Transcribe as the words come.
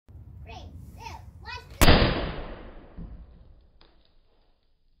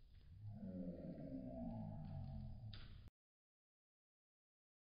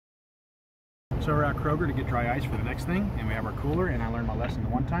So we're at Kroger to get dry ice for the next thing, and we have our cooler, and I learned my lesson the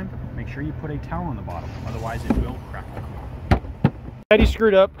one time. Make sure you put a towel on the bottom, otherwise it will crack the cooler. Eddie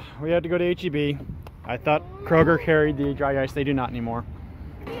screwed up. We had to go to H-E-B. I thought Kroger carried the dry ice. They do not anymore.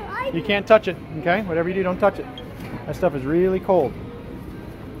 You can't touch it, okay? Whatever you do, don't touch it. That stuff is really cold.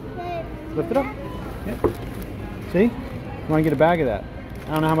 Lift it up. Yeah. See? You want to get a bag of that.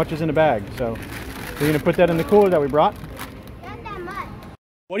 I don't know how much is in a bag, so we're going to put that in the cooler that we brought.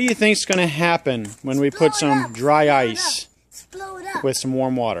 What do you think is going to happen when we put some dry ice with some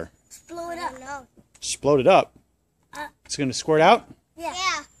warm water? Explode it up. Explode it up? It's going to squirt out?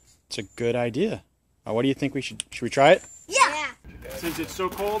 Yeah. It's a good idea. What do you think we should we try it? Yeah. Since it's so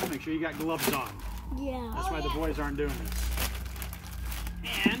cold, make sure you got gloves on. Yeah. That's why the boys aren't doing this.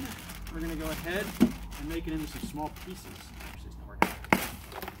 And we're going to go ahead and make it into some small pieces. Actually, it's not working.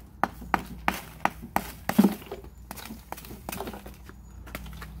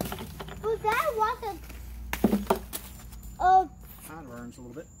 Was that water? Oh. Kind of burns a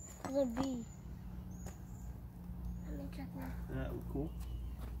little bit. The bee. Let me check that. That look cool.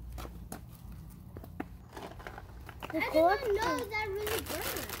 I didn't know that really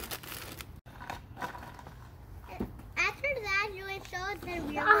burned. After that, you would show us that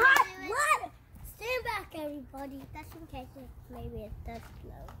we are going to do it. What? Stand back, everybody. That's in case maybe it does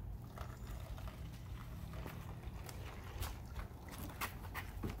blow.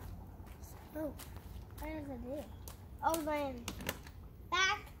 Oh, what does it do? Oh, man.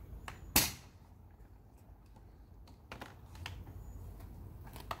 Back.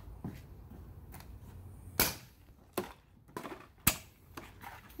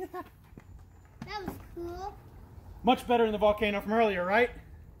 That was cool. Much better than the volcano from earlier, right?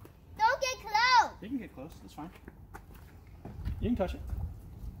 Don't get close. You can get close. That's fine. You can touch it.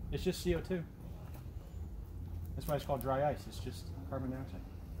 It's just CO2. That's why it's called dry ice. It's just carbon dioxide.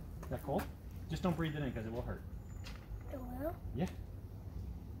 Is that cold? Just don't breathe it in because it will hurt. It will? Yeah.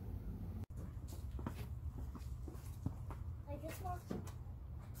 I just want to.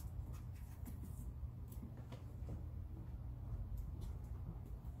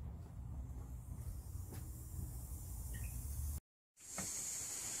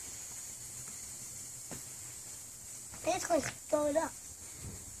 It's going to explode up.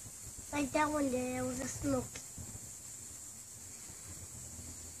 Like that one did, it was a smoke.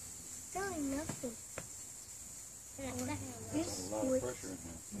 Really nothing. There's a lot of pressure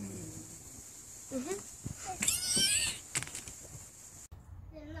in here.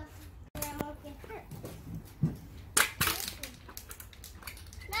 I won't get hurt.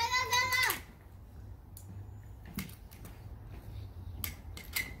 No.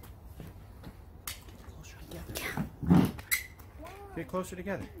 Get closer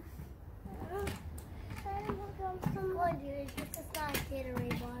together. It's not a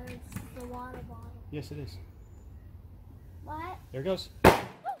Gatorade bottle, it's the water bottle. Yes, it is. What? There it goes.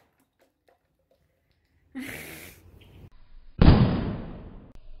 It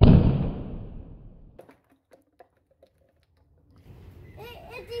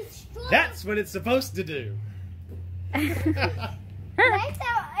destroyed. That's what it's supposed to do. Next time,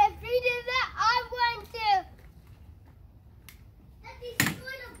 if you do that, I'm going to. That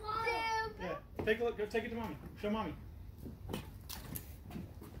destroyed the bottle. Yeah. Take a look. Go take it to mommy. Show mommy.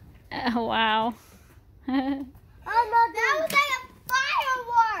 Oh, wow. Oh no, that was like a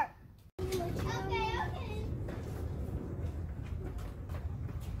firework! Okay.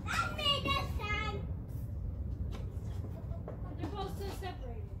 That's me this time. They're both so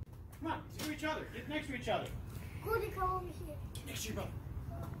separated. Come on, screw each other. Get next to each other. Cody, come over here. Get next to your brother.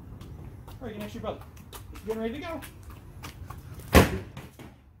 Hurry, get next to your brother. Getting ready to go.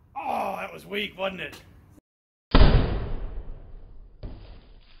 Oh, that was weak, wasn't it?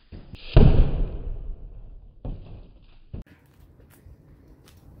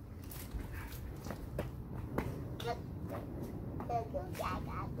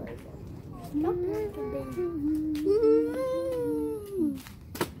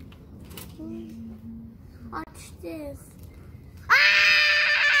 Watch this.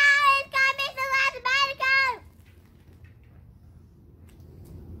 It's gonna be the last medical.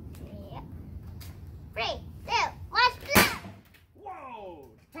 Yeah. 3, 2, 1, split. Whoa!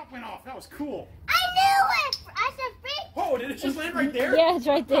 The top went off. That was cool. I knew it. I said 3. Oh, did it just land right there? Yeah, it's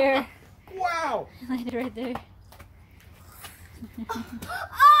right there. Wow! It landed right there.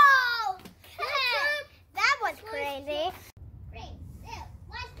 Oh! That was crazy.